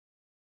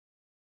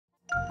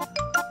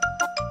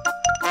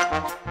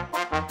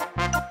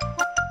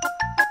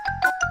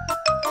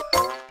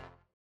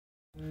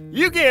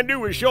You can't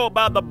do a show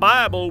about the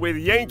Bible with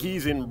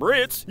Yankees and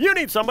Brits. You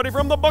need somebody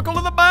from the Buckle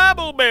of the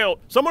Bible Belt.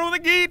 Someone with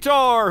a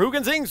guitar who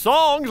can sing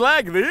songs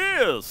like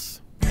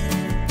this.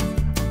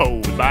 Oh,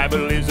 the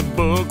Bible is a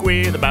book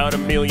with about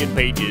 1 million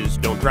pages.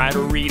 Don't try to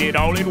read it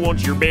all at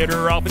once, you're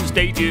better off in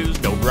stages.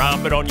 Don't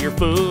drop it on your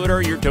foot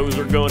or your toes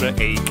are gonna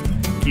ache.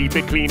 Keep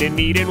it clean and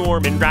neat and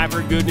warm and dry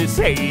for goodness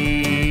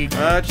sake.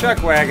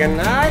 Chuck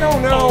Wagon, I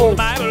don't know. Oh, the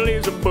Bible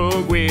is a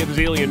book with a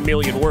zillion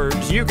million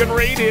words. You can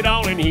read it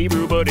all in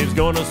Hebrew, but it's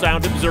gonna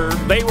sound absurd.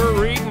 They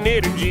were reading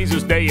it in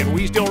Jesus' day, and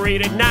we still read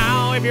it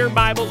now. If your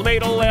Bible's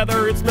made of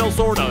leather, it smells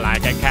sorta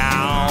like a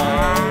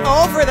cow.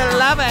 Oh, for the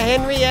love of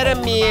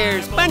Henrietta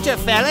Mears. Bunch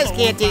of fellas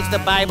can't teach the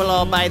Bible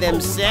all by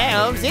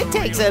themselves. It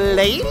takes a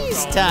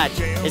lady's touch,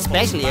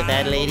 especially if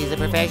that lady's a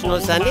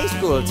professional Sunday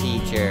school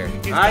teacher.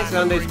 Hi,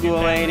 Sunday school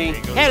lady.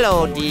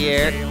 Hello,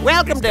 dear.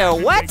 Welcome to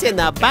What's in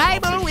the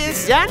Bible with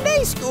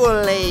Sunday School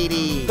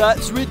Lady.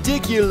 That's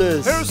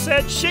ridiculous. Who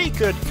said she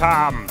could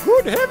come?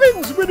 Good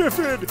heavens,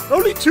 Winifred!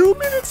 Only 2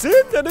 minutes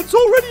in and it's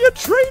already a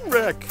train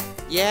wreck.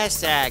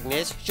 Yes,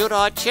 Agnes. Should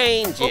I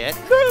change it?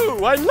 Oh,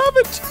 no, I love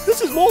it. This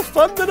is more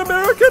fun than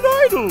American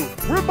Idol.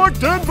 We're Buck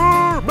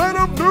Denver, man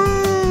of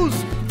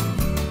news.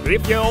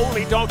 If you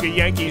only talk to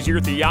Yankees,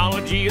 your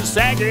theology is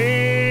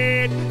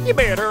sagging. You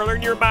better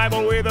learn your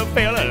Bible with a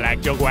fella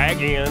like Chuck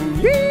Wagon.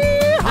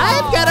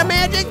 I've got a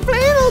magic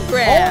flannel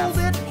graph. Hold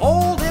it,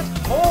 hold it,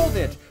 hold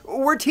it.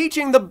 We're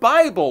teaching the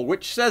Bible,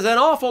 which says an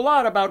awful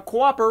lot about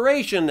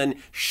cooperation and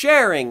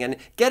sharing and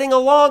getting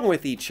along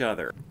with each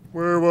other.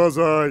 Where was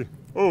I?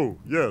 Oh,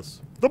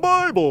 yes, the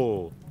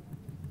Bible.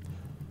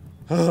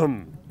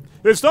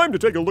 It's time to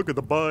take a look at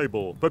the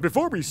Bible. But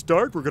before we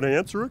start, we're going to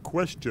answer a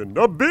question,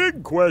 a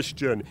big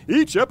question.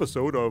 Each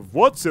episode of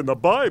What's in the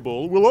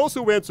Bible will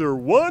also answer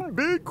one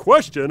big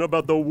question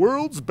about the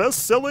world's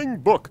best-selling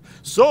book.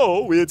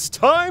 So it's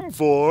time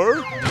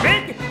for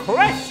Big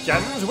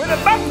Questions with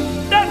Buck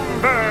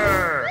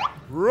Denver.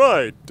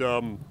 Right,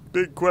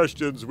 Big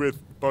Questions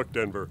with Buck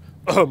Denver.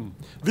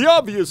 The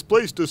obvious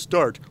place to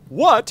start.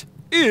 What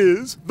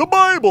is the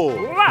Bible?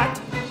 What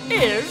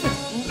is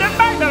the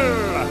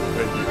Bible?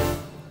 Thank you.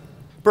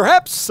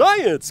 Perhaps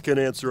science can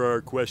answer our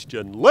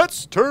question.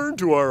 Let's turn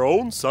to our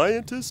own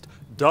scientist,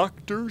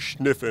 Dr.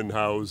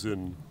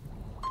 Schniffenhausen.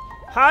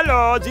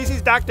 Hello, this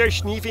is Dr.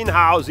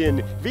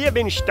 Schniffenhausen. We have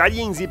been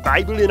studying the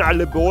Bible in our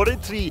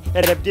laboratory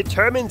and have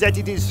determined that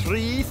it is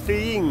 3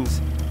 things.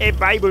 A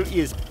Bible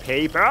is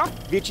paper,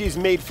 which is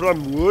made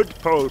from wood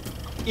pulp.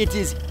 It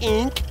is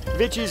ink,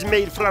 which is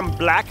made from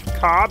black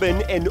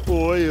carbon and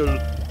oil.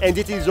 And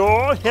it is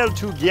all held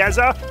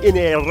together in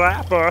a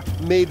wrapper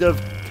made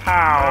of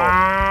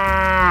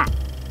cow.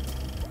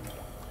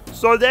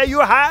 So there you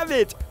have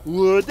it.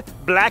 Wood,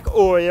 black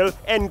oil,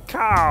 and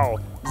cow.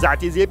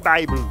 That is a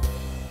Bible.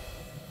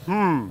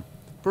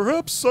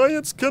 Perhaps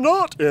science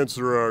cannot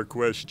answer our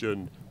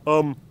question.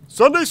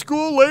 Sunday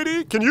school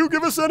lady, can you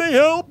give us any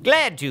help?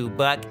 Glad to,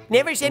 Buck.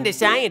 Never send a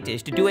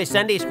scientist to do a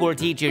Sunday school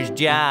teacher's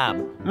job.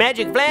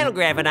 Magic Flannel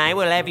Graph and I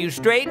will have you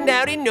straightened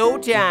out in no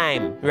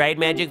time. Right,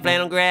 Magic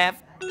Flannel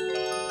Graph?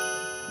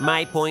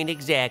 My point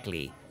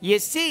exactly. You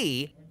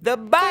see, the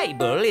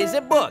Bible is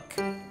a book,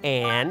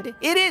 and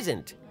it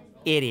isn't.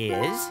 It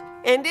is,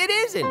 and it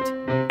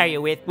isn't. Are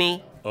you with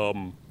me?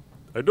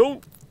 I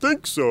don't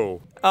think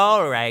so.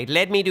 All right,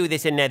 let me do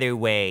this another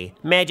way.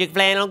 Magic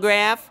Flannel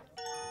Graph?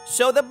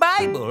 So the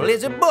Bible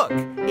is a book.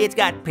 It's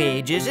got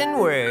pages and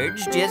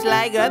words just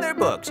like other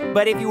books.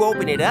 But if you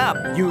open it up,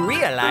 you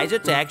realize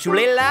it's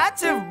actually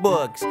lots of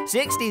books.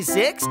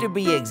 66 to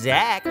be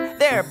exact.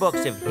 There are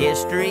books of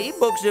history,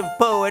 books of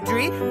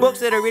poetry, books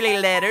that are really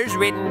letters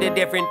written to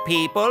different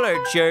people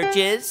or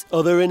churches.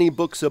 Are there any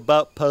books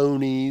about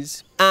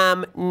ponies?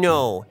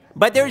 No.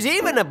 But there's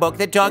even a book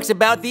that talks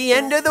about the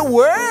end of the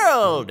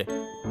world.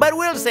 But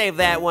we'll save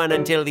that one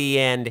until the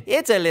end.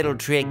 It's a little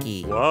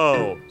tricky.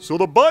 Wow, so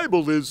the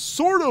Bible is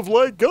sort of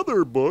like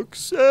other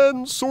books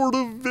and sort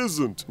of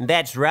isn't.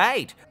 That's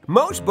right.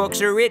 Most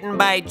books are written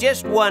by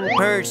just one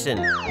person.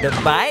 The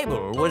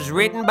Bible was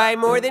written by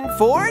more than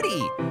 40.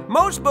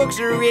 Most books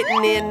are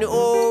written in,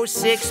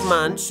 6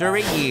 months or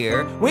a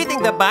year. We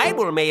think the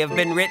Bible may have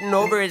been written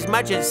over as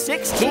much as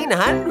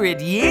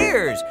 1,600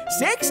 years.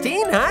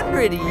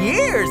 1,600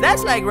 years!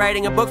 That's like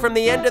writing a book from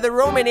the end of the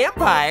Roman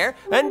Empire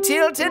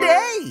until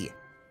today.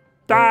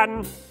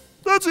 Done.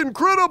 That's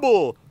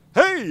incredible!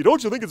 Hey,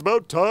 don't you think it's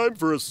about time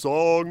for a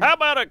song? How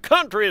about a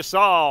country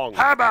song?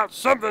 How about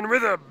something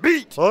with a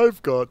beat?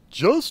 I've got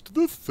just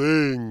the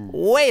thing.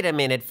 Wait a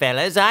minute,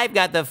 fellas. I've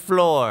got the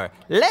floor.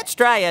 Let's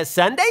try a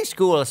Sunday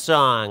school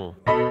song.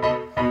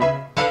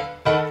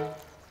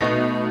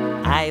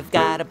 I've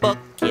got a book.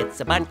 It's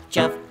a bunch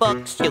of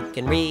books. You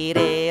can read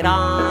it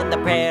on the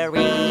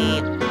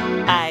prairie.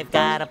 I've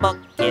got a book.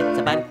 It's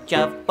a bunch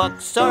of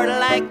books, sort of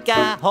like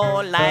a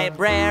whole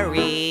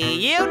library.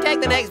 You take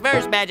the next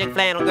verse, Magic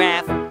Flannel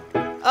Graph.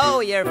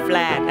 Oh, you're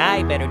flat.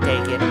 I better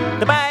take it.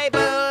 The Bible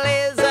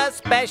is a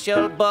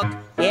special book.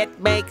 It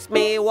makes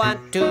me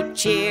want to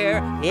cheer.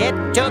 It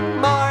took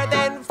more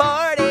than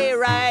 40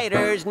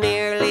 writers,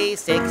 nearly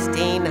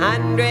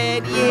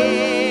 1,600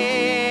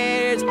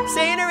 years.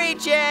 Scenery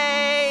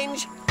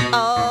change.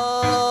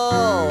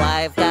 Oh,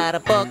 I've got a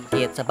book.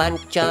 It's a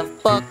bunch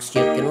of books.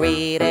 You can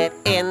read it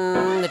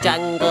in the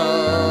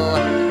jungle.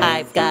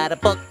 I've got a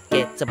book.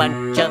 It's a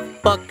bunch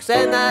of books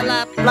in the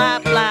lap,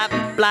 lap, lap,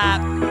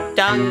 lap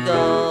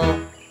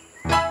jungle.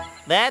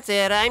 That's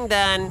it. I'm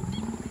done.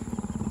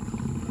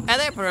 Are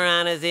there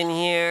piranhas in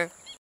here?